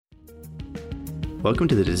Welcome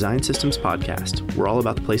to the Design Systems Podcast. We're all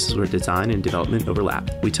about the places where design and development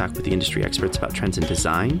overlap. We talk with the industry experts about trends in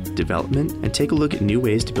design, development, and take a look at new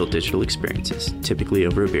ways to build digital experiences, typically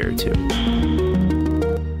over a beer or two.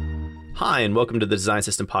 Hi, and welcome to the Design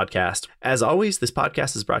System Podcast. As always, this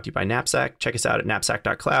podcast is brought to you by Knapsack. Check us out at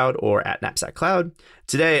knapsack.cloud or at knapsackcloud.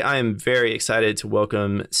 Today, I am very excited to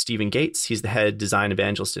welcome Stephen Gates. He's the head design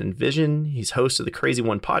evangelist at Envision. He's host of the Crazy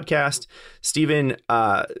One podcast. Stephen,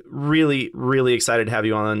 really excited to have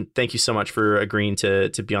you on. Thank you so much for agreeing to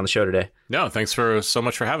be on the show today. No, thanks so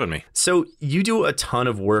much for having me. So you do a ton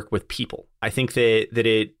of work with people. I think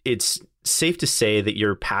that it's safe to say that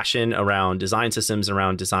your passion around design systems,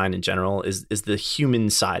 around design in general, is the human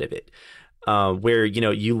side of it, where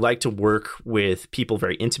you like to work with people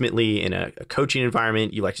very intimately in a coaching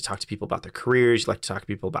environment. You like to talk to people about their careers. You like to talk to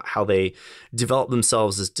people about how they develop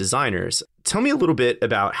themselves as designers. Tell me a little bit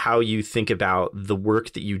about how you think about the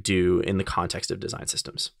work that you do in the context of design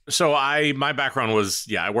systems. So my background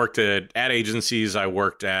was, I worked at ad agencies. I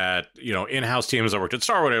worked at, in-house teams. I worked at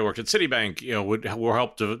Starwood. I worked at Citibank, would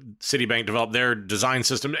help Citibank develop their design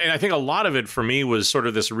system. And I think a lot of it for me was sort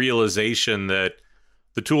of this realization that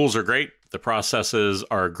the tools are great. The processes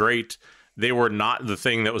are great. They were not the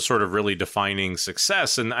thing that was sort of really defining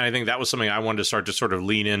success. And I think that was something I wanted to start to sort of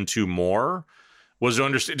lean into more, was to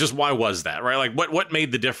understand just why was that, right? Like what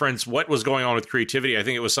made the difference? What was going on with creativity? I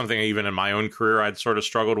think it was something even in my own career I'd sort of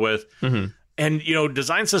struggled with. Mm-hmm. And,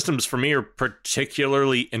 design systems for me are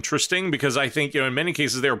particularly interesting because I think, in many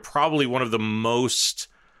cases, they're probably one of the most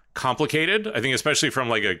complicated. I think especially from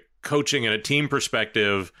like a coaching and a team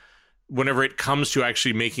perspective, whenever it comes to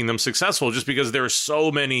actually making them successful, just because there are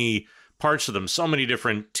so many parts of them, so many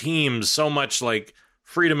different teams, so much like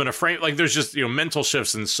freedom in a frame, like there's just, mental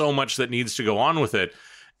shifts and so much that needs to go on with it.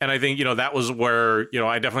 And I think, that was where,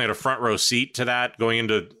 I definitely had a front row seat to that going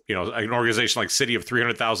into, an organization like City of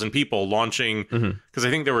 300,000 people launching, because I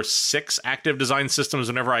think there were 6 active design systems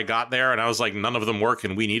whenever I got there. And I was like, none of them work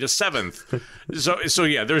and we need a 7th. So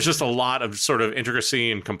yeah, there's just a lot of sort of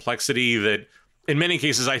intricacy and complexity that in many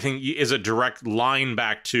cases, I think is a direct line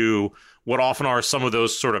back to what often are some of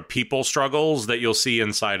those sort of people struggles that you'll see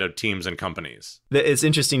inside of teams and companies. It's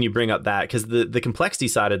interesting you bring up that because the complexity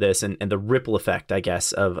side of this and the ripple effect, I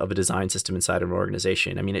guess, of a design system inside of an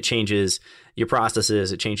organization. I mean, it changes your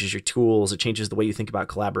processes, it changes your tools, it changes the way you think about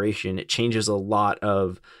collaboration. It changes a lot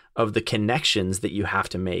of the connections that you have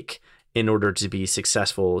to make in order to be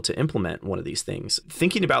successful to implement one of these things.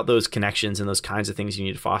 Thinking about those connections and those kinds of things you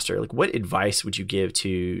need to foster, like what advice would you give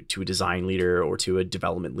to a design leader or to a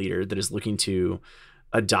development leader that is looking to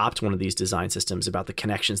adopt one of these design systems about the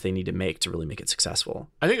connections they need to make to really make it successful?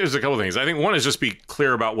 I think there's a couple of things. I think one is just be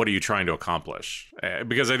clear about what are you trying to accomplish.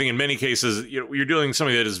 Because I think in many cases, you're doing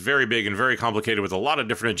something that is very big and very complicated with a lot of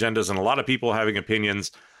different agendas and a lot of people having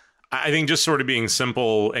opinions. I think just sort of being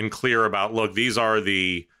simple and clear about, look, these are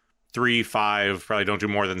the 3, 5, probably don't do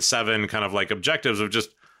more than 7 kind of like objectives of just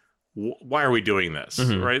why are we doing this,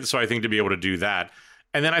 right? So I think to be able to do that.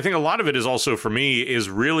 And then I think a lot of it is also for me is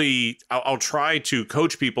really, I'll try to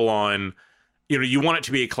coach people on, you want it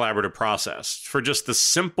to be a collaborative process for just the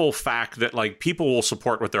simple fact that like people will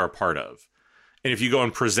support what they're a part of. And if you go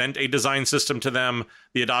and present a design system to them,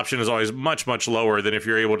 the adoption is always much, much lower than if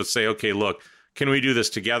you're able to say, okay, look, can we do this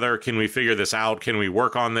together? Can we figure this out? Can we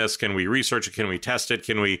work on this? Can we research it? Can we test it?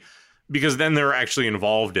 Because then they're actually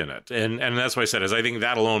involved in it. And that's what I said, is I think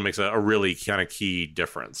that alone makes a really kind of key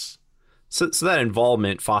difference. So that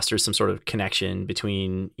involvement fosters some sort of connection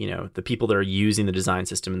between, the people that are using the design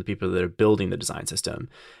system and the people that are building the design system.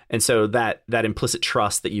 And so that implicit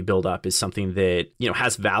trust that you build up is something that,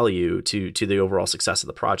 has value to the overall success of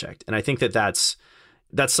the project. And I think that's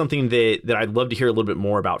something that I'd love to hear a little bit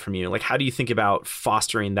more about from you. Like, how do you think about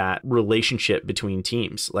fostering that relationship between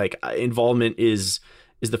teams? Like, involvement is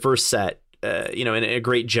the first set, in a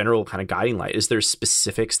great general kind of guiding light. Is there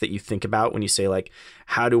specifics that you think about when you say, like,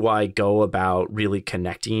 how do I go about really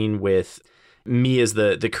connecting with me as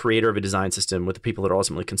the creator of a design system with the people that are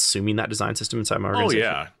ultimately consuming that design system inside my organization? Oh,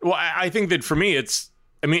 yeah. Well, I think that for me, it's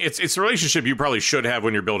a relationship you probably should have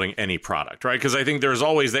when you're building any product, right? Because I think there's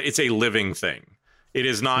always that it's a living thing. It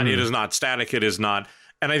is not, It is not static. It is not.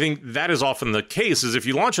 And I think that is often the case is if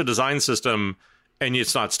you launch a design system and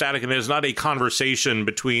it's not static, and there's not a conversation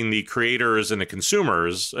between the creators and the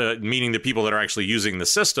consumers, meaning the people that are actually using the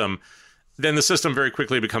system, then the system very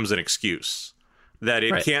quickly becomes an excuse that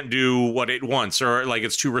it can't do what it wants, or like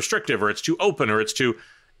it's too restrictive, or it's too open, or it's too...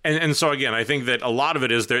 And so, again, I think that a lot of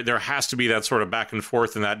it is there has to be that sort of back and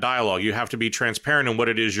forth in that dialogue. You have to be transparent in what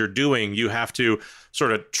it is you're doing. You have to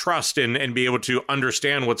sort of trust and be able to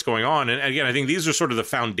understand what's going on. And again, I think these are sort of the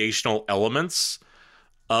foundational elements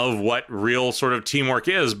of what real sort of teamwork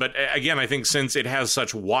is. But again, I think since it has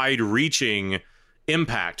such wide-reaching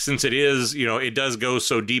impact, since it is, it does go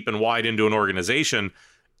so deep and wide into an organization,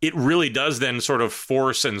 it really does then sort of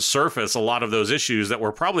force and surface a lot of those issues that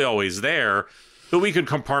were probably always there, but we could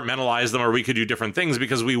compartmentalize them or we could do different things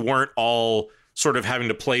because we weren't all sort of having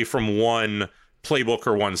to play from one playbook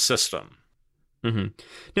or one system. Mm-hmm.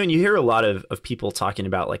 No, and you hear a lot of people talking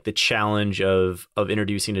about like the challenge of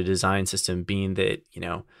introducing a design system being that,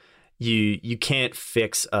 you can't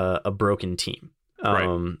fix a broken team.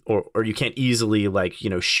 Right. Or you can't easily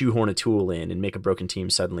shoehorn a tool in and make a broken team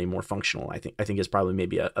suddenly more functional. I think is probably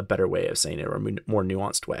maybe a better way of saying it, or a more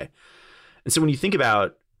nuanced way. And so when you think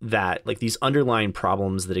about that, like these underlying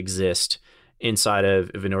problems that exist inside of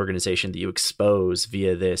an organization that you expose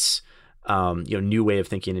via this new way of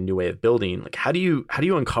thinking and new way of building, like how do you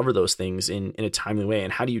uncover those things in a timely way,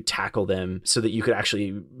 and how do you tackle them so that you could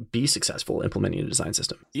actually be successful implementing a design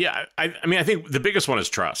system? Yeah, I mean, I think the biggest one is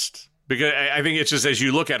trust, because I think it's just, as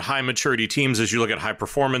you look at high maturity teams, as you look at high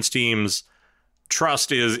performance teams,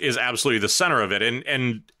 trust is absolutely the center of it.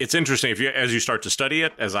 And it's interesting, as you start to study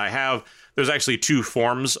it, as I have, there's actually two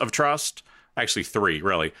forms of trust. Actually, three,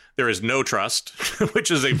 really. There is no trust,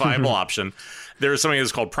 which is a viable option. There is something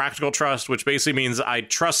that's called practical trust, which basically means I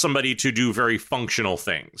trust somebody to do very functional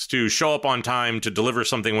things, to show up on time, to deliver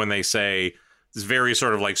something when they say. It's very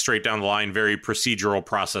sort of like straight down the line, very procedural,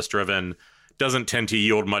 process driven, doesn't tend to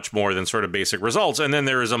yield much more than sort of basic results. And then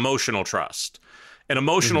there is emotional trust. And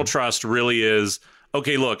emotional trust really is,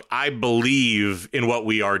 okay, look, I believe in what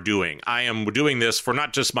we are doing. I am doing this for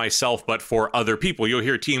not just myself, but for other people. You'll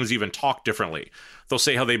hear teams even talk differently. They'll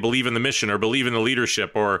say how they believe in the mission or believe in the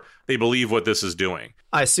leadership or they believe what this is doing.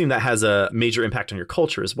 I assume that has a major impact on your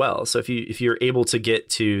culture as well. So if you're able to get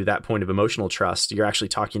to that point of emotional trust, you're actually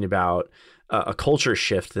talking about a culture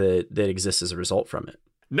shift that exists as a result from it.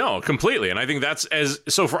 No, completely. And I think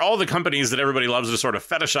so for all the companies that everybody loves to sort of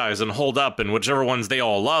fetishize and hold up, and whichever ones they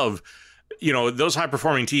all love, those high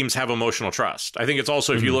performing teams have emotional trust. I think it's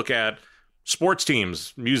also, if you look at sports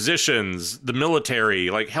teams, musicians, the military,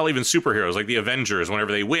 like hell, even superheroes like the Avengers,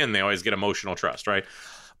 whenever they win, they always get emotional trust, right?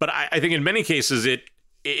 But I think in many cases, it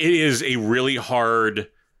is a really hard,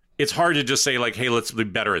 it's hard to just say like, hey, let's be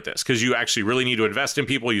better at this, because you actually really need to invest in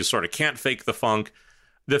people. You sort of can't fake the funk.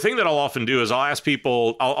 The thing that I'll often do is I'll ask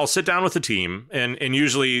people, I'll sit down with the team, and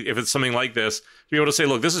usually if it's something like this, to be able to say,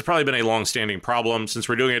 look, this has probably been a long-standing problem. Since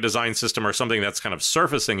we're doing a design system or something that's kind of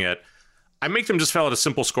surfacing it, I make them just fill out a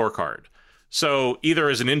simple scorecard. So either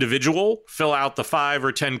as an individual, fill out the 5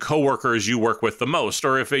 or 10 coworkers you work with the most,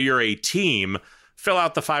 or if you're a team, fill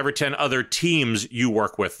out the 5 or 10 other teams you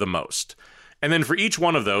work with the most. And then for each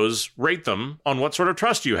one of those, rate them on what sort of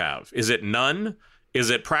trust you have. Is it none? Is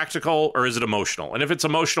it practical, or is it emotional? And if it's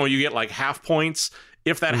emotional, you get like half points.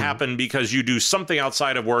 If that happened because you do something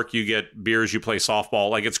outside of work, you get beers, you play softball.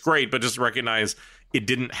 Like, it's great, but just recognize it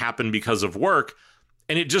didn't happen because of work.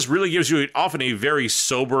 And it just really gives you often a very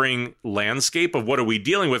sobering landscape of what are we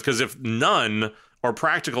dealing with? Because if none or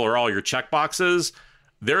practical are all your checkboxes,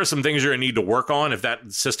 there are some things you're going to need to work on if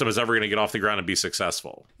that system is ever going to get off the ground and be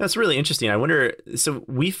successful. That's really interesting. I wonder, so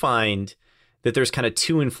we find that there's kind of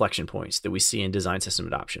two inflection points that we see in design system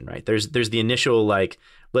adoption, right? There's the initial, like,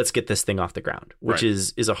 let's get this thing off the ground, which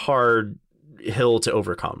is a hard hill to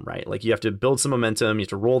overcome, right? Like, you have to build some momentum, you have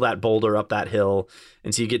to roll that boulder up that hill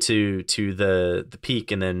until you get to the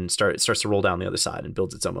peak, and then it starts to roll down the other side and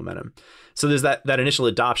builds its own momentum. So there's that initial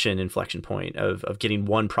adoption inflection point of getting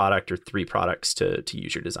one product or 3 products to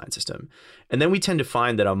use your design system. And then we tend to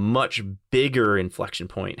find that a much bigger inflection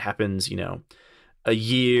point happens, a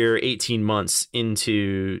year, 18 months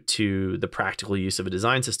into the practical use of a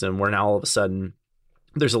design system, where now all of a sudden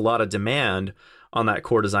there's a lot of demand on that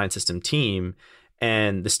core design system team,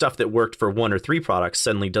 and the stuff that worked for 1 or 3 products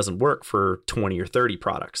suddenly doesn't work for 20 or 30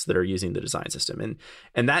 products that are using the design system.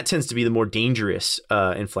 And that tends to be the more dangerous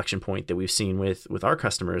inflection point that we've seen with our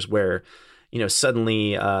customers, where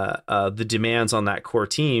suddenly the demands on that core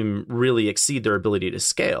team really exceed their ability to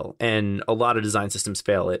scale. And a lot of design systems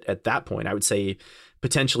fail at that point. I would say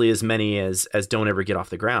potentially as many as don't ever get off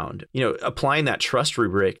the ground. Applying that trust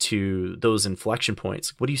rubric to those inflection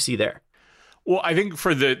points, what do you see there? Well, I think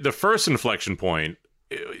for the first inflection point,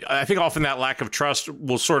 I think often that lack of trust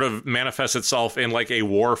will sort of manifest itself in like a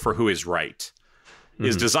war for who is right.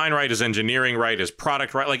 Is design right? Is engineering right? Is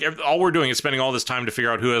product right? Like, all we're doing is spending all this time to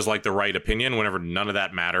figure out who has like the right opinion, whenever none of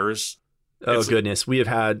that matters. Oh, goodness. We have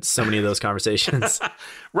had so many of those conversations.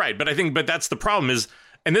 Right. But I think that's the problem is,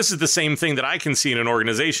 And this is the same thing that I can see in an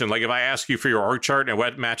organization. Like if I ask you for your org chart and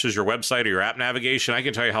what matches your website or your app navigation, I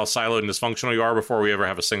can tell you how siloed and dysfunctional you are before we ever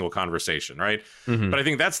have a single conversation, right? But I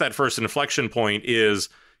think that's that first inflection point is,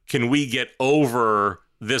 can we get over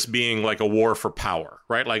this being like a war for power,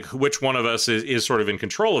 right? Like which one of us is sort of in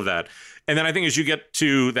control of that? And then I think as you get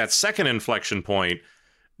to that second inflection point,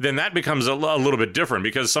 then that becomes a little bit different,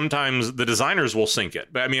 because sometimes the designers will sink it.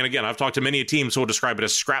 But I mean, again, I've talked to many teams who will describe it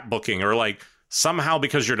as scrapbooking, or like somehow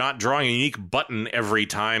because you're not drawing a unique button every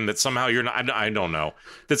time, that somehow you're not, I don't know,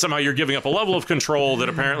 that somehow you're giving up a level of control that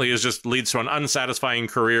apparently is just leads to an unsatisfying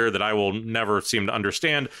career that I will never seem to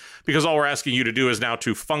understand, because all we're asking you to do is now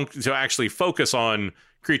to actually focus on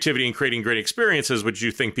creativity and creating great experiences, which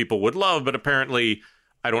you think people would love, but apparently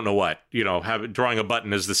I don't know what, drawing a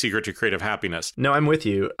button is the secret to creative happiness. No, I'm with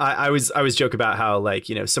you. I always joke about how, like,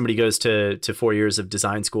 somebody goes to 4 years of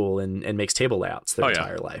design school and makes table layouts their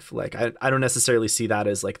entire life. Like, I don't necessarily see that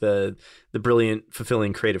as like the brilliant,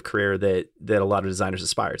 fulfilling creative career that a lot of designers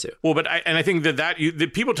aspire to. Well, but I think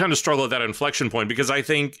that people tend to struggle at that inflection point, because I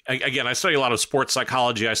think, again, I study a lot of sports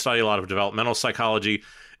psychology. I study a lot of developmental psychology.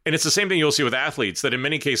 And it's the same thing you'll see with athletes, that in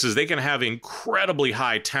many cases they can have incredibly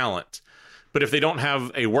high talent, but if they don't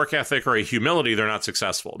have a work ethic or a humility, they're not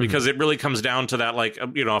successful, because it really comes down to that. Like,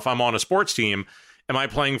 if I'm on a sports team, am I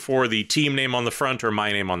playing for the team name on the front or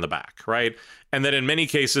my name on the back? Right. And then in many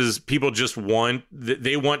cases, people just want to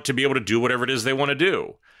be able to do whatever it is they want to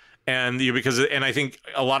do. And and I think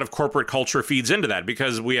a lot of corporate culture feeds into that,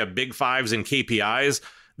 because we have big fives and KPIs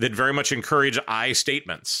that very much encourage I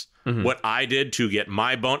statements. What I did to get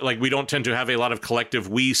my bone. Like, we don't tend to have a lot of collective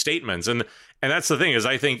we statements. And that's the thing, is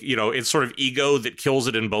I think, it's sort of ego that kills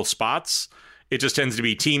it in both spots. It just tends to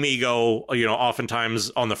be team ego,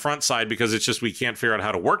 oftentimes on the front side, because it's just, we can't figure out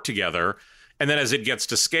how to work together. And then as it gets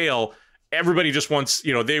to scale, everybody just wants,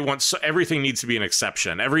 everything needs to be an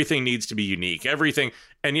exception. Everything needs to be unique. Everything.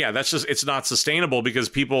 And yeah, that's just, it's not sustainable, because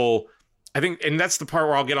people, I think, and that's the part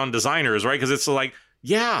where I'll get on designers, right? Because it's like,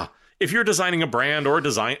 yeah, if you're designing a brand or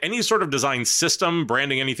any sort of design system,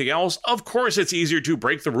 branding, anything else, of course it's easier to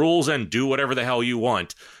break the rules and do whatever the hell you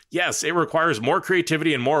want. Yes, it requires more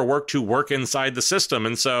creativity and more work to work inside the system.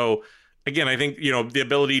 And so, again, I think, the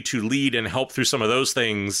ability to lead and help through some of those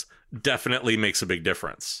things definitely makes a big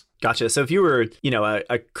difference. Gotcha. So if you were,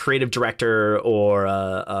 a creative director or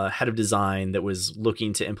a head of design that was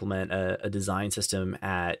looking to implement a design system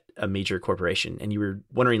at a major corporation, and you were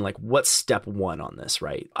wondering, like, what's step one on this,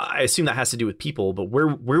 right? I assume that has to do with people, but where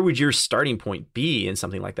would your starting point be in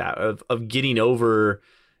something like that, of getting over,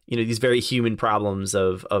 these very human problems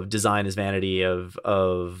of design as vanity,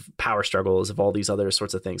 of power struggles, of all these other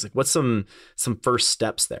sorts of things? Like, what's some first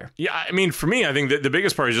steps there? Yeah, I mean, for me, I think that the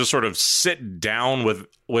biggest part is just sort of sit down with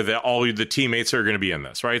all the teammates who are going to be in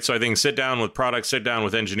this, right? So I think sit down with product, sit down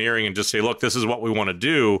with engineering, and just say, look, this is what we want to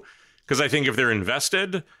do. Because I think if they're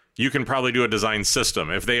invested, you can probably do a design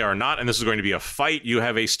system. If they are not, and this is going to be a fight, you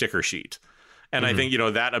have a sticker sheet. And I think,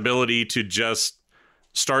 that ability to just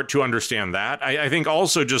start to understand that. I think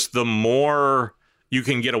also just the more you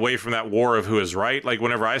can get away from that war of who is right. Like,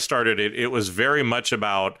 whenever I started it was very much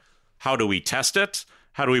about, how do we test it?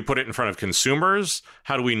 How do we put it in front of consumers?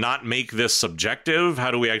 How do we not make this subjective?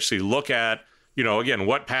 How do we actually look at, again,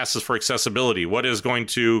 what passes for accessibility? What is going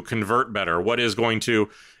to convert better? What is going to,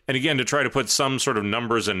 and again, to try to put some sort of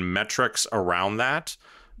numbers and metrics around that.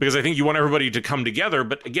 Because I think you want everybody to come together.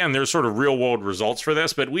 But again, there's sort of real world results for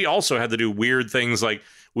this. But we also had to do weird things, like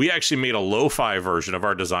we actually made a lo-fi version of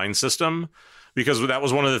our design system, because that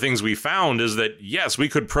was one of the things we found, is that, yes, we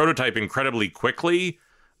could prototype incredibly quickly,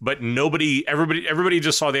 but everybody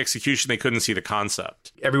just saw the execution. They couldn't see the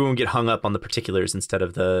concept. Everyone would get hung up on the particulars instead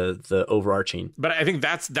of the overarching. But I think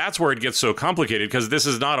that's where it gets so complicated, because this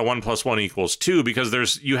is not a 1 + 1 = 2,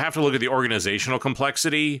 because you have to look at the organizational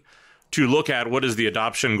complexity to look at what is the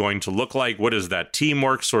adoption going to look like, what does that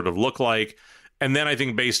teamwork sort of look like. And then I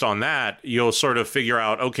think based on that, you'll sort of figure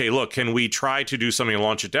out, okay, look, can we try to do something and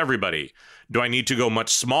launch it to everybody? Do I need to go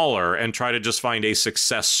much smaller and try to just find a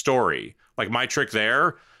success story? Like, my trick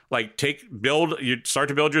there, like, you start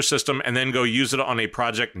to build your system and then go use it on a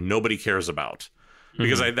project nobody cares about.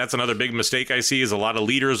 Because that's another big mistake I see, is a lot of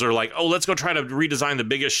leaders are like, oh, let's go try to redesign the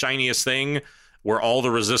biggest, shiniest thing, where all the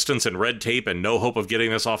resistance and red tape and no hope of getting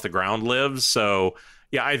this off the ground lives. So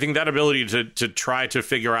yeah, I think that ability to try to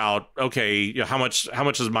figure out, okay, how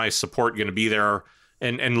much is my support going to be there,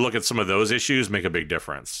 and look at some of those issues make a big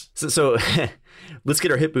difference. So Let's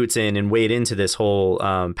get our hip boots in and wade into this whole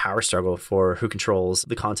power struggle for who controls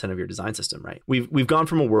the content of your design system, right? We've gone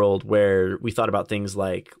from a world where we thought about things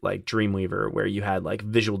like Dreamweaver, where you had like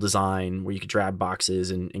visual design, where you could drag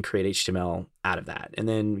boxes and create HTML out of that. And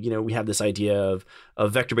then, we have this idea of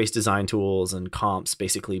vector-based design tools and comps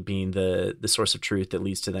basically being the source of truth that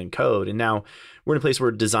leads to then code. And now we're in a place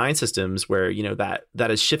where design systems where,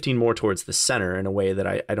 that is shifting more towards the center in a way that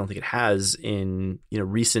I don't think it has in,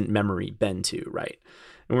 recent memory been to, right?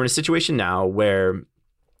 And we're in a situation now where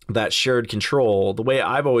that shared control, the way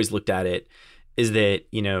I've always looked at it is that,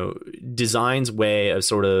 design's way of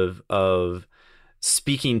sort of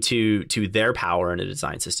speaking to their power in a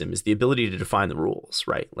design system is the ability to define the rules,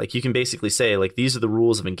 right? Like you can basically say like, these are the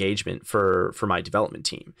rules of engagement for my development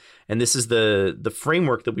team. And this is the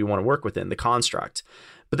framework that we want to work within, the construct.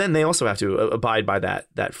 But then they also have to abide by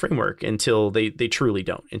that framework until they truly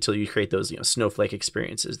don't, until you create those, snowflake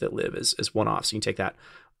experiences that live as one-offs. So you can take that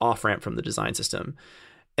off ramp from the design system.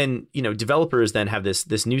 And, developers then have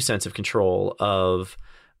this new sense of control of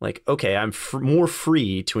like, okay, I'm more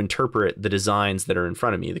free to interpret the designs that are in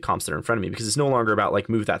front of me, the comps that are in front of me, because it's no longer about like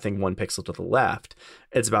move that thing 1 pixel to the left.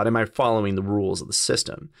 It's about, am I following the rules of the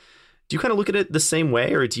system? Do you kind of look at it the same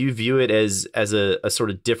way, or do you view it as a sort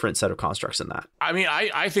of different set of constructs than that? I mean,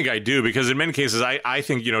 I think I do, because in many cases, I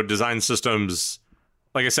think, design systems,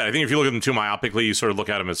 like I said, I think if you look at them too myopically, you sort of look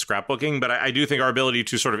at them as scrapbooking. But I do think our ability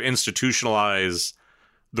to sort of institutionalize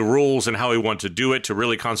the rules and how we want to do it, to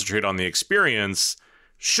really concentrate on the experience,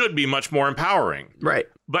 should be much more empowering. Right.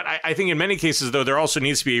 But I think in many cases, though, there also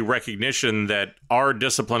needs to be a recognition that our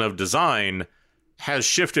discipline of design has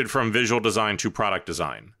shifted from visual design to product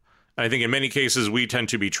design. And I think in many cases, we tend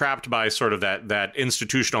to be trapped by sort of that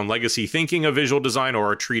institutional and legacy thinking of visual design,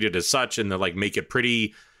 or are treated as such in the like make it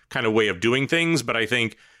pretty kind of way of doing things. But I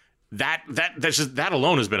think that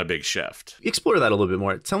alone has been a big shift. Explore that a little bit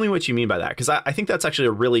more. Tell me what you mean by that, because I think that's actually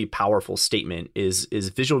a really powerful statement, is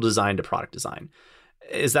visual design to product design.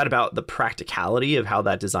 Is that about the practicality of how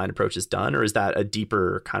that design approach is done, or is that a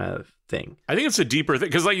deeper kind of thing? I think it's a deeper thing,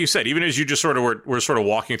 because like you said, even as you just sort of were sort of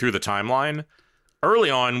walking through the timeline, early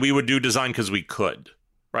on, we would do design because we could,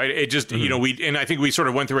 right? It just, and I think we sort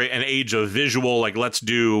of went through an age of visual, like let's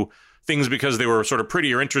do things because they were sort of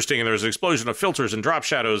pretty or interesting, and there was an explosion of filters and drop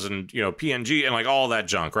shadows and, PNG and like all that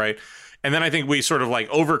junk, right? And then I think we sort of like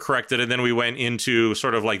overcorrected, and then we went into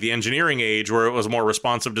sort of like the engineering age where it was more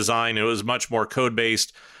responsive design. It was much more code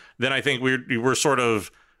based. Then I think we were sort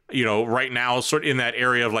of, right now sort of in that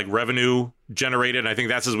area of like revenue generated. And I think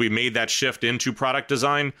that's as we made that shift into product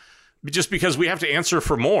design, just because we have to answer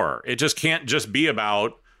for more. It just can't just be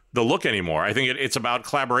about the look anymore. I think it's about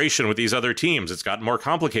collaboration with these other teams. It's gotten more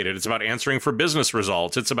complicated. It's about answering for business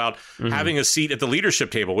results. It's about having a seat at the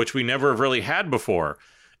leadership table, which we never have really had before.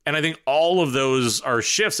 And I think all of those are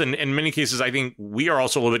shifts. And in many cases, I think we are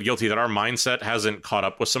also a little bit guilty that our mindset hasn't caught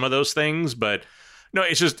up with some of those things. But no,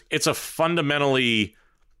 it's a fundamentally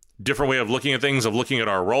different way of looking at things, of looking at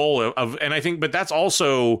our role. And I think, but that's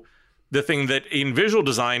also the thing that in visual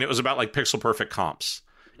design, it was about like pixel perfect comps.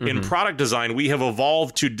 In product design, we have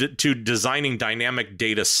evolved to designing dynamic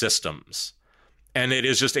data systems. And it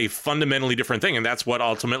is just a fundamentally different thing. And that's what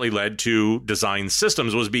ultimately led to design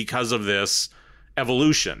systems, was because of this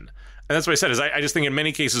evolution. And that's what I said, is I just think in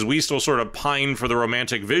many cases we still sort of pine for the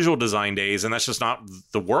romantic visual design days, and that's just not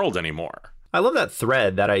the world anymore. I love that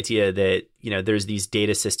thread, that idea that, there's these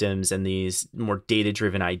data systems and these more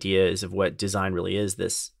data-driven ideas of what design really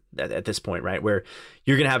is at this point, right? Where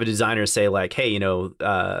you're going to have a designer say like, hey,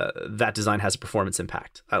 that design has a performance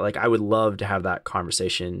impact. I would love to have that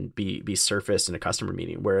conversation be surfaced in a customer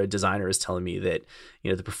meeting where a designer is telling me that,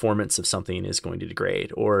 the performance of something is going to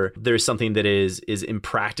degrade, or there's something that is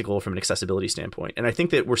impractical from an accessibility standpoint. And I think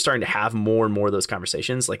that we're starting to have more and more of those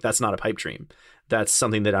conversations. Like, that's not a pipe dream. That's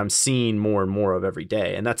something that I'm seeing more and more of every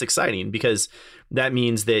day. And that's exciting, because that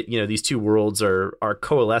means that, these two worlds are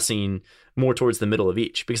coalescing more towards the middle of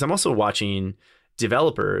each. Because I'm also watching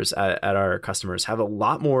developers at our customers have a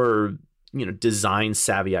lot more, design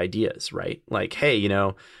savvy ideas, right? Like, hey,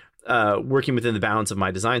 working within the bounds of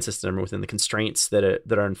my design system, or within the constraints that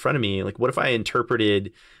are in front of me, like, what if I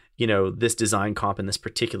interpreted, this design comp in this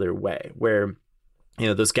particular way, where,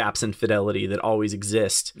 those gaps in fidelity that always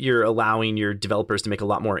exist, you're allowing your developers to make a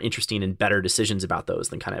lot more interesting and better decisions about those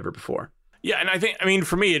than kind of ever before. Yeah. And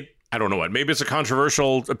for me, I don't know what, maybe it's a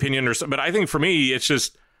controversial opinion or something, but I think for me, it's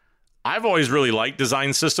just, I've always really liked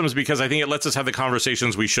design systems because I think it lets us have the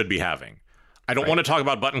conversations we should be having. I don't want to talk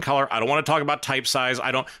about button color. I don't want to talk about type size.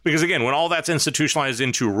 Because again, when all that's institutionalized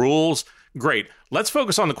into rules, great. Let's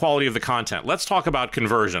focus on the quality of the content. Let's talk about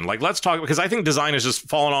conversion. Like, let's talk, because I think design has just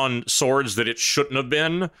fallen on swords that it shouldn't have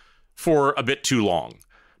been for a bit too long.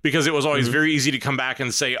 Because it was always very easy to come back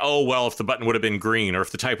and say, oh, well, if the button would have been green, or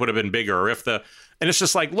if the type would have been bigger, or if the... And it's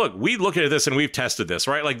just like, look, we look at this and we've tested this,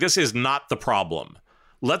 right? Like, this is not the problem.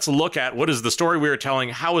 Let's look at what is the story we are telling,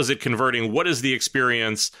 how is it converting, what is the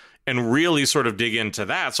experience, and really sort of dig into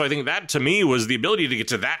that. So I think that, to me, was the ability to get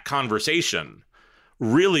to that conversation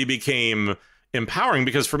really became empowering,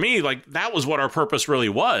 because for me, like, that was what our purpose really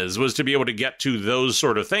was to be able to get to those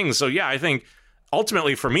sort of things. So yeah, I think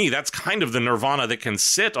ultimately for me, that's kind of the nirvana that can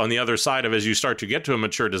sit on the other side of, as you start to get to a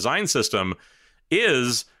mature design system,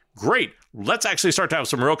 is great. Let's actually start to have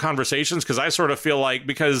some real conversations, because I sort of feel like,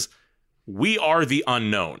 because we are the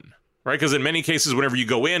unknown, right? Because in many cases, whenever you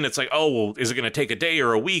go in, it's like, oh, well, is it going to take a day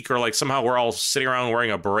or a week? Or like somehow we're all sitting around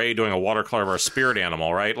wearing a beret doing a watercolor of our spirit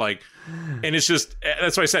animal, right? Like, and it's just,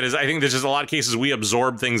 that's what I said, is I think there's just a lot of cases we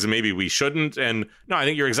absorb things that maybe we shouldn't. And no, I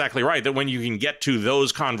think you're exactly right, that when you can get to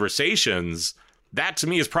those conversations, that to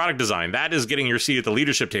me is product design. That is getting your seat at the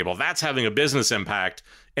leadership table. That's having a business impact.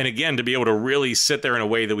 And again, to be able to really sit there in a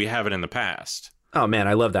way that we haven't in the past. Oh man,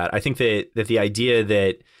 I love that. I think that the idea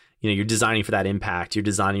that, you know, you're designing for that impact, you're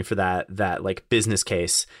designing for that like business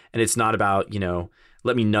case, and it's not about, you know,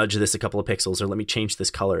 let me nudge this a couple of pixels or let me change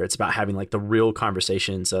this color. It's about having like the real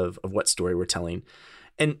conversations of what story we're telling.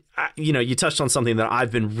 And, you know, you touched on something that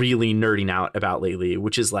I've been really nerding out about lately,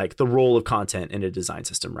 which is like the role of content in a design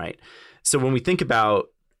system, right? So when we think about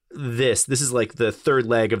this is like the third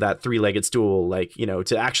leg of that three-legged stool, like, you know,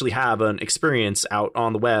 to actually have an experience out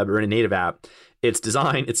on the web or in a native app, it's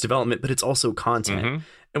design, it's development, but it's also content. Mm-hmm.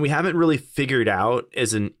 And we haven't really figured out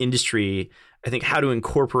as an industry, I think, how to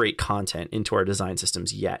incorporate content into our design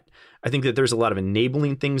systems yet. I think that there's a lot of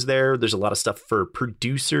enabling things there. There's a lot of stuff for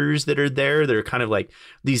producers that are there that are kind of like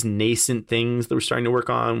these nascent things that we're starting to work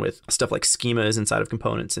on with stuff like schemas inside of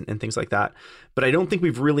components and things like that. But I don't think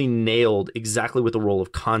we've really nailed exactly what the role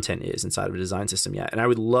of content is inside of a design system yet. And I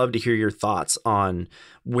would love to hear your thoughts on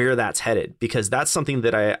where that's headed, because that's something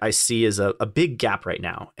that I see as a big gap right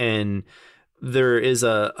now. And there is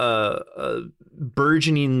a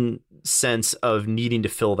burgeoning sense of needing to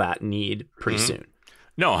fill that need pretty soon.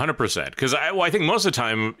 No, 100%. Because I think most of the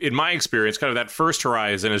time, in my experience, kind of that first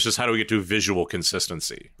horizon is just how do we get to visual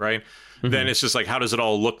consistency, right? Mm-hmm. Then it's just like, how does it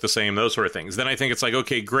all look the same? Those sort of things. Then I think it's like,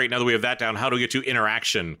 okay, great. Now that we have that down, how do we get to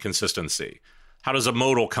interaction consistency? How does a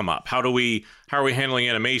modal come up? How are we handling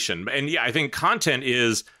animation? And yeah, I think content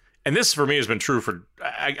is, and this for me has been true for,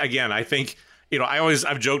 again, I think, you know,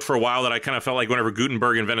 I've joked for a while that I kind of felt like whenever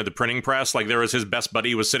Gutenberg invented the printing press, like there was his best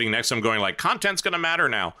buddy was sitting next to him going like, content's going to matter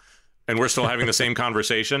now. And we're still having the same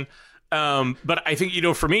conversation. But I think, you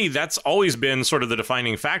know, for me, that's always been sort of the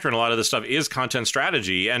defining factor in a lot of this stuff is content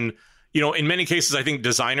strategy. And, you know, in many cases, I think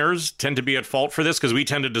designers tend to be at fault for this because we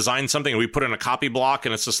tend to design something and we put in a copy block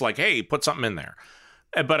and it's just like, hey, put something in there.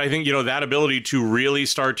 But I think, you know, that ability to really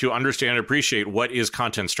start to understand and appreciate what is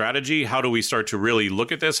content strategy. How do we start to really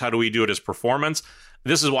look at this? How do we do it as performance?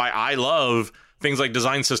 This is why I love things like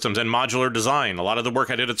design systems and modular design. A lot of the work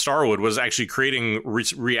I did at Starwood was actually creating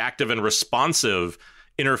reactive and responsive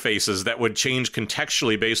interfaces that would change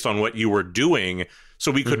contextually based on what you were doing so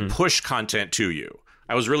we could push content to you.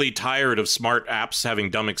 I was really tired of smart apps having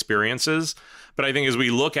dumb experiences. But I think as we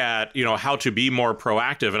look at, you know, how to be more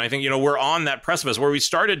proactive, and I think, you know, we're on that precipice where we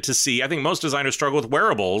started to see, I think most designers struggle with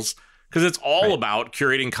wearables because it's all about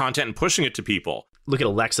curating content and pushing it to people. Look at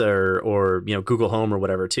Alexa or, you know, Google Home or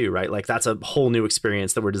whatever too, right? Like that's a whole new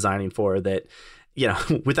experience that we're designing for that, you know,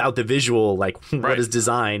 without the visual, like what is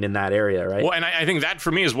designed in that area, right? Well, and I think that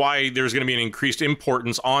for me is why there's going to be an increased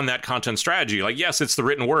importance on that content strategy. Like, yes, it's the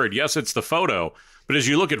written word. Yes, it's the photo. But as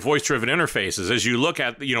you look at voice-driven interfaces, as you look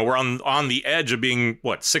at, you know, we're on the edge of being,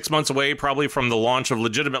 6 months away probably from the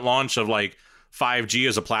legitimate launch of like 5G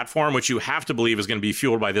as a platform, which you have to believe is going to be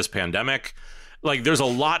fueled by this pandemic. Like there's a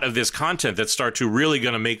lot of this content that start to really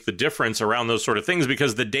going to make the difference around those sort of things,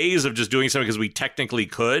 because the days of just doing something because we technically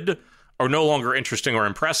could are no longer interesting or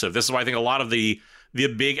impressive. This is why I think a lot of the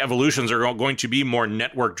big evolutions are going to be more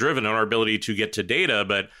network driven in our ability to get to data.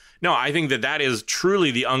 But no, I think that is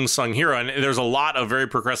truly the unsung hero. And there's a lot of very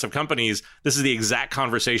progressive companies. This is the exact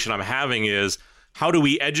conversation I'm having is how do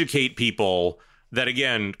we educate people that,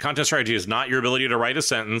 again, content strategy is not your ability to write a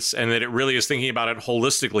sentence, and that it really is thinking about it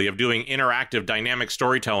holistically of doing interactive, dynamic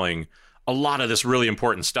storytelling a lot of this really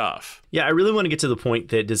important stuff. Yeah, I really want to get to the point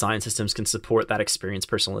that design systems can support that experience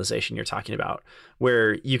personalization you're talking about,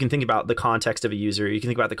 where you can think about the context of a user, you can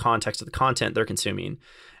think about the context of the content they're consuming.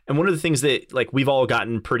 And one of the things that like we've all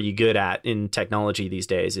gotten pretty good at in technology these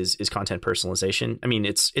days is content personalization. I mean,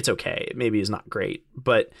 it's okay. It maybe is not great,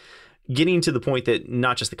 but getting to the point that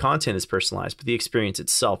not just the content is personalized, but the experience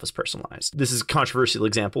itself is personalized. This is a controversial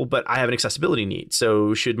example, but I have an accessibility need.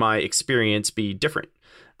 So should my experience be different?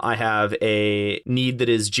 I have a need that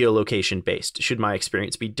is geolocation based. Should my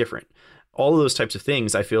experience be different? All of those types of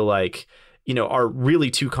things, I feel like, are really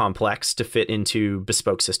too complex to fit into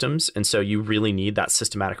bespoke systems. And so you really need that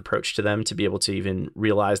systematic approach to them to be able to even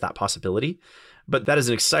realize that possibility. But that is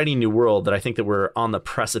an exciting new world that I think that we're on the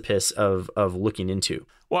precipice of looking into.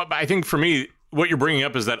 Well, I think for me, what you're bringing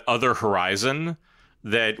up is that other horizon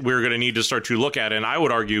that we're going to need to start to look at. And I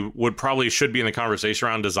would argue should be in the conversation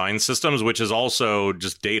around design systems, which is also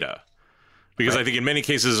just data. Because I think in many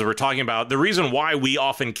cases, we're talking about the reason why we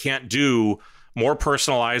often can't do more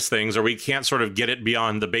personalized things, or we can't sort of get it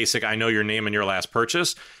beyond the basic, I know your name and your last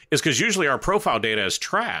purchase, is because usually our profile data is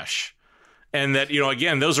trash. And that,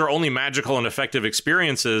 again, those are only magical and effective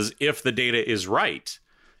experiences if the data is right.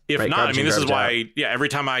 If not, I mean, this is why, every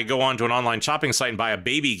time I go onto an online shopping site and buy a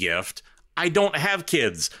baby gift, I don't have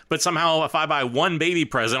kids. But somehow if I buy one baby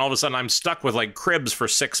present, all of a sudden I'm stuck with like cribs for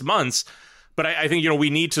 6 months. But I think, we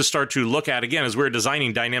need to start to look at, again, as we're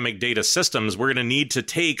designing dynamic data systems, we're going to need to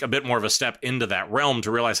take a bit more of a step into that realm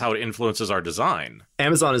to realize how it influences our design.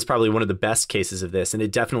 Amazon is probably one of the best cases of this, and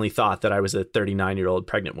it definitely thought that I was a 39-year-old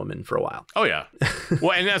pregnant woman for a while. Oh, yeah.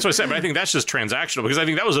 Well, and that's what I said, but I think that's just transactional, because I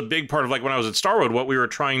think that was a big part of, like, when I was at Starwood, what we were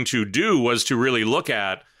trying to do was to really look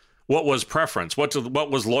at what was preference, what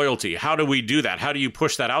was loyalty, how do we do that, how do you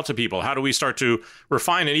push that out to people, how do we start to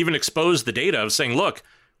refine and even expose the data of saying, look,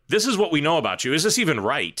 this is what we know about you. Is this even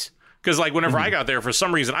right? Because like whenever I got there, for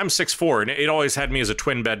some reason, I'm 6'4", and it always had me as a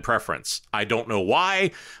twin bed preference. I don't know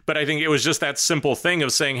why, but I think it was just that simple thing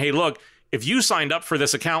of saying, hey, look, if you signed up for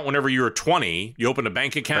this account whenever you were 20, you opened a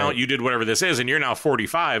bank account, you did whatever this is, and you're now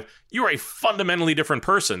 45, you're a fundamentally different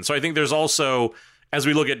person. So I think there's also, as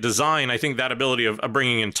we look at design, I think that ability of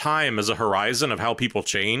bringing in time as a horizon of how people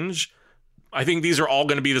change, I think these are all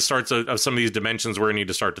going to be the starts of some of these dimensions where we need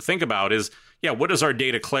to start to think about is, what is our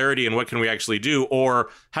data clarity and what can we actually do? Or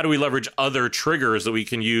how do we leverage other triggers that we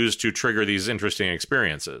can use to trigger these interesting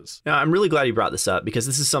experiences? Now, I'm really glad you brought this up, because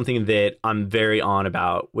this is something that I'm very on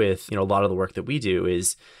about with, a lot of the work that we do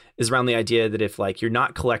is around the idea that if like you're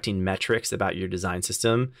not collecting metrics about your design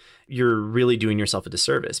system, you're really doing yourself a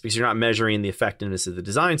disservice, because you're not measuring the effectiveness of the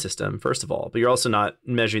design system, first of all, but you're also not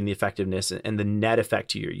measuring the effectiveness and the net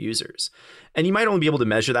effect to your users. And you might only be able to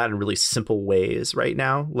measure that in really simple ways right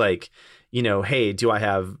now. Like, hey, do I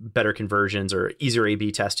have better conversions or easier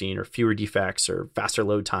A/B testing or fewer defects or faster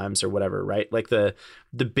load times or whatever, right? Like the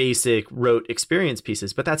basic rote experience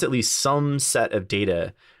pieces, but that's at least some set of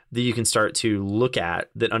data that you can start to look at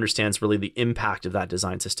that understands really the impact of that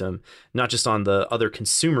design system, not just on the other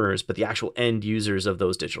consumers, but the actual end users of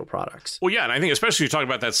those digital products. Well, yeah, and I think especially you talk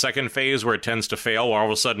about that second phase where it tends to fail, where all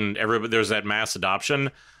of a sudden there's that mass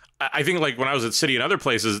adoption. I think like when I was at Citi and other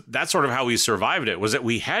places, that's sort of how we survived it, was that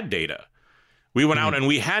we had data. We went out and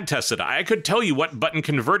we had tested. I could tell you what button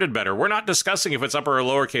converted better. We're not discussing if it's upper or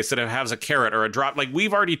lowercase, that it has a caret or a drop. Like,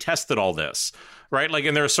 we've already tested all this, right? Like,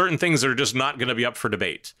 and there are certain things that are just not going to be up for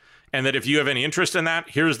debate. And that if you have any interest in that,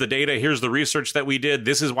 here's the data, here's the research that we did.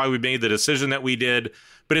 This is why we made the decision that we did.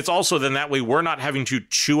 But it's also then that way we're not having to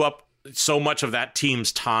chew up so much of that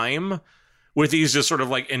team's time with these just sort of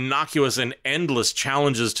like innocuous and endless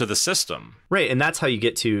challenges to the system. Right. And that's how you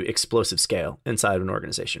get to explosive scale inside of an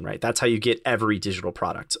organization, right? That's how you get every digital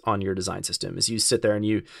product on your design system, is you sit there and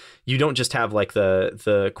you don't just have like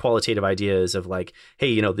the qualitative ideas of like,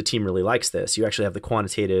 hey, the team really likes this. You actually have the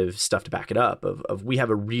quantitative stuff to back it up of we have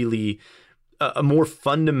a more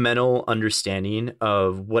fundamental understanding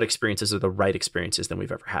of what experiences are the right experiences than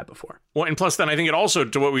we've ever had before. Well, and plus then I think it also,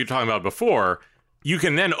 to what we were talking about before, you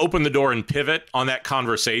can then open the door and pivot on that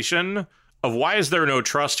conversation of why is there no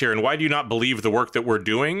trust here and why do you not believe the work that we're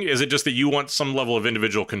doing? Is it just that you want some level of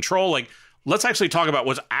individual control? Like, let's actually talk about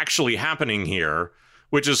what's actually happening here,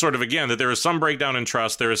 which is sort of, again, that there is some breakdown in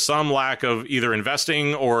trust. There is some lack of either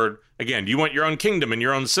investing or, again, you want your own kingdom and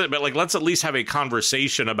your own city, but like, let's at least have a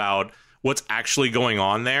conversation about what's actually going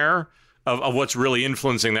on there. Of what's really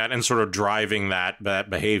influencing that and sort of driving that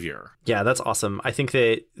behavior. Yeah, that's awesome. I think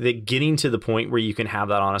that getting to the point where you can have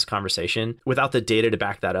that honest conversation without the data to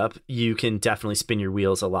back that up, you can definitely spin your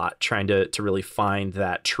wheels a lot trying to really find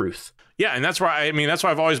that truth. Yeah, and that's why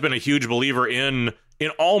I've always been a huge believer in in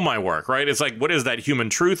all my work, right? It's like, what is that human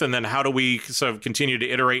truth? And then how do we sort of continue to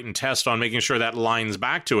iterate and test on making sure that lines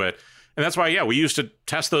back to it? And that's why, yeah, we used to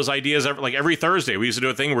test those ideas every Thursday. We used to do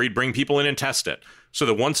a thing where we'd bring people in and test it. So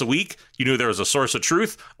that once a week, you knew there was a source of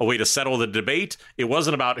truth, a way to settle the debate. It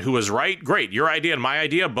wasn't about who was right. Great, your idea and my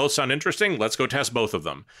idea both sound interesting. Let's go test both of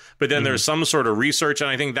them. But then there's some sort of research. And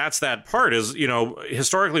I think that's that part is,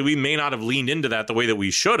 historically, we may not have leaned into that the way that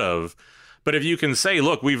we should have. But if you can say,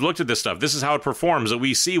 look, we've looked at this stuff. This is how it performs. That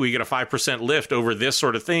we see we get a 5% lift over this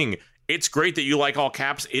sort of thing. It's great that you like all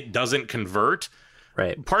caps. It doesn't convert.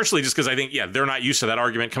 Right. Partially just because I think, they're not used to that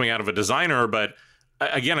argument coming out of a designer. But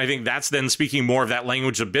again, I think that's then speaking more of that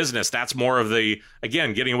language of business. That's more of the,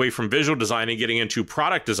 again, getting away from visual design and getting into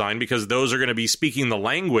product design, because those are going to be speaking the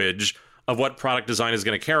language of what product design is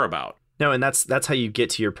going to care about. No, and that's how you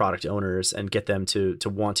get to your product owners and get them to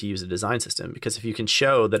want to use a design system. Because if you can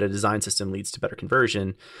show that a design system leads to better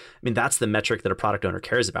conversion, I mean, that's the metric that a product owner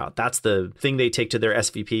cares about. That's the thing they take to their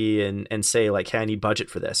SVP and say like, hey, I need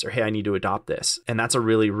budget for this, or hey, I need to adopt this. And that's a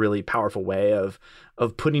really, really powerful way of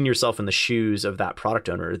putting yourself in the shoes of that product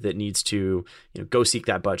owner that needs to, go seek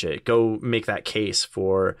that budget, go make that case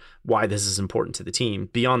for why this is important to the team.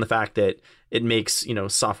 Beyond the fact that it makes,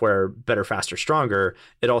 software better, faster, stronger,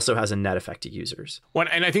 it also has a net effect to users. Well,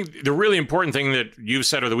 and I think the really important thing that you've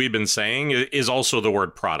said or that we've been saying is also the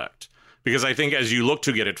word product. Because I think as you look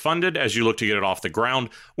to get it funded, as you look to get it off the ground,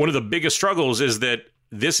 one of the biggest struggles is that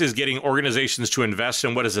this is getting organizations to invest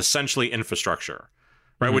in what is essentially infrastructure.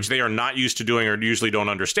 Right, which they are not used to doing or usually don't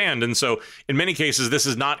understand. And so in many cases, this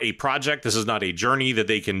is not a project. This is not a journey that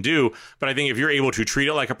they can do. But I think if you're able to treat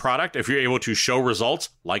it like a product, if you're able to show results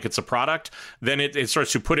like it's a product, then it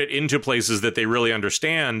starts to put it into places that they really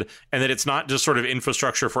understand, and that it's not just sort of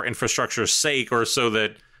infrastructure for infrastructure's sake, or so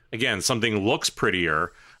that, again, something looks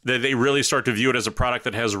prettier, that they really start to view it as a product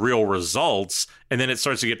that has real results. And then it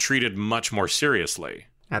starts to get treated much more seriously.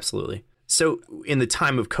 Absolutely. So in the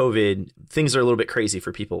time of COVID, things are a little bit crazy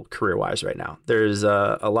for people career-wise right now. There's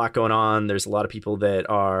a lot going on. There's a lot of people that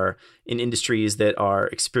are in industries that are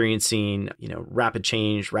experiencing, rapid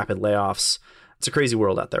change, rapid layoffs. It's a crazy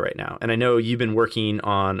world out there right now. And I know you've been working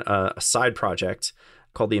on a side project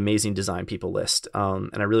called the Amazing Design People List.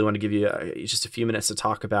 And I really want to give you just a few minutes to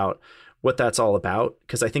talk about what that's all about,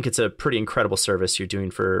 because I think it's a pretty incredible service you're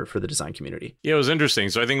doing for the design community. Yeah, it was interesting.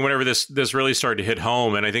 So I think whenever this really started to hit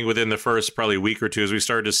home, and I think within the first probably week or two, as we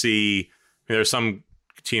started to see, there's some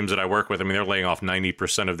teams that I work with, they're laying off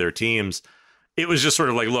 90% of their teams. It was just sort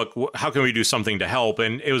of like, look, how can we do something to help?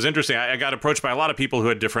 And it was interesting. I got approached by a lot of people who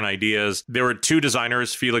had different ideas. There were two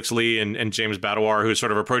designers, Felix Lee and James Badawar, who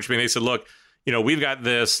sort of approached me, and they said, look, we've got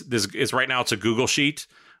this is right now it's a Google sheet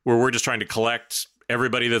where we're just trying to collect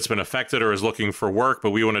everybody that's been affected or is looking for work,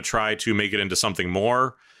 but we want to try to make it into something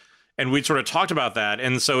more. And we sort of talked about that.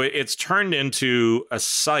 And so it's turned into a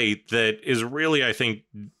site that is really, I think,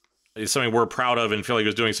 is something we're proud of and feel like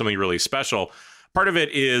is doing something really special. Part of it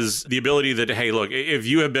is the ability that, hey, look, if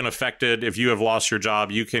you have been affected, if you have lost your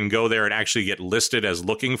job, you can go there and actually get listed as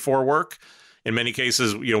looking for work. In many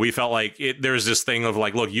cases, we felt like there's this thing of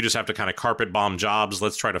like, look, you just have to kind of carpet bomb jobs.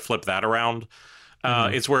 Let's try to flip that around.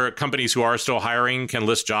 It's where companies who are still hiring can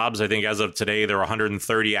list jobs. I think as of today, there are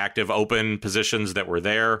 130 active open positions that were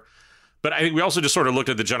there. But I think we also just sort of looked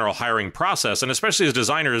at the general hiring process. And especially as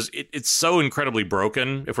designers, it's so incredibly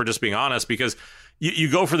broken, if we're just being honest, because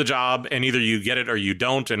you go for the job and either you get it or you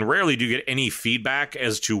don't. And rarely do you get any feedback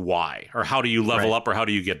as to why, or how do you level up, or how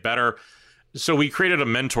do you get better. So we created a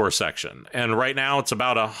mentor section. And right now it's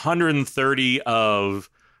about 130 of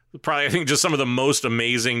probably, I think, just some of the most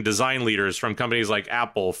amazing design leaders from companies like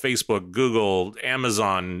Apple, Facebook, Google,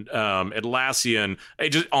 Amazon, Atlassian,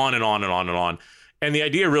 just on and on and on and on. And the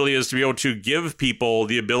idea really is to be able to give people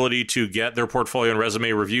the ability to get their portfolio and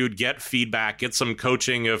resume reviewed, get feedback, get some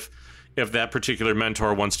coaching if that particular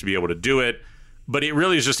mentor wants to be able to do it. But it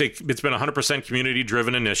really is just it's been a 100%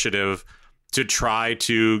 community-driven initiative to try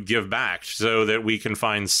to give back so that we can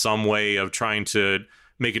find some way of trying to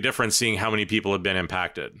make a difference, seeing how many people have been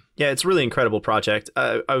impacted. Yeah, it's a really incredible project.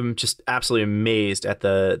 I'm just absolutely amazed at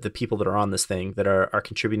the people that are on this thing, that are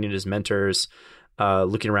contributing as mentors,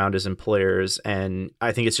 looking around as employers, and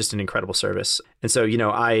I think it's just an incredible service. And so,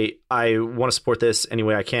 I want to support this any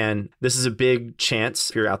way I can. This is a big chance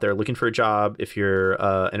if you're out there looking for a job, if you're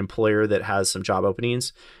an employer that has some job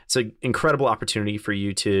openings. It's an incredible opportunity for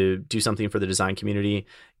you to do something for the design community,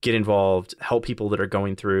 get involved, help people that are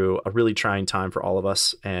going through a really trying time for all of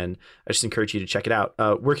us. And I just encourage you to check it out.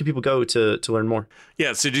 Where can people go to learn more?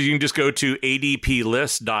 Yeah, so you can just go to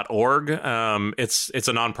adplist.org. It's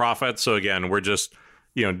a nonprofit. So again, we're just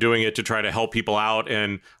doing it to try to help people out.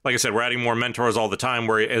 And like I said, we're adding more mentors all the time,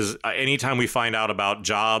 whereas anytime we find out about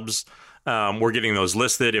jobs, we're getting those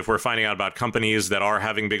listed. If we're finding out about companies that are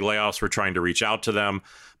having big layoffs, we're trying to reach out to them.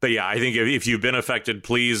 But yeah, I think if you've been affected,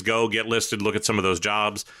 please go get listed, look at some of those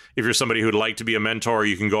jobs. If you're somebody who'd like to be a mentor,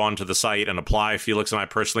 you can go onto the site and apply. Felix and I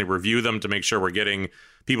personally review them to make sure we're getting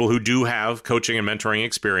people who do have coaching and mentoring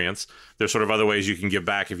experience. There's sort of other ways you can give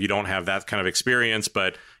back if you don't have that kind of experience.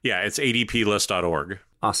 But yeah, it's adplist.org.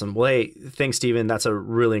 Awesome. Well, hey, thanks, Stephen. That's a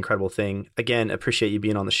really incredible thing. Again, appreciate you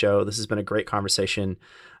being on the show. This has been a great conversation.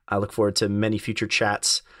 I look forward to many future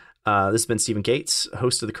chats. This has been Stephen Gates,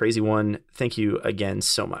 host of The Crazy One. Thank you again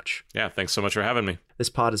so much. Yeah, thanks so much for having me. This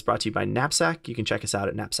pod is brought to you by Knapsack. You can check us out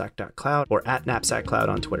at knapsack.cloud or at knapsackcloud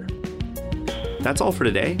on Twitter. That's all for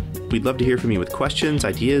today. We'd love to hear from you with questions,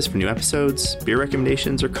 ideas for new episodes, beer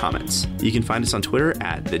recommendations, or comments. You can find us on Twitter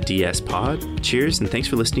at the DS Pod. Cheers, and thanks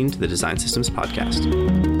for listening to the Design Systems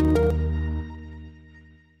Podcast.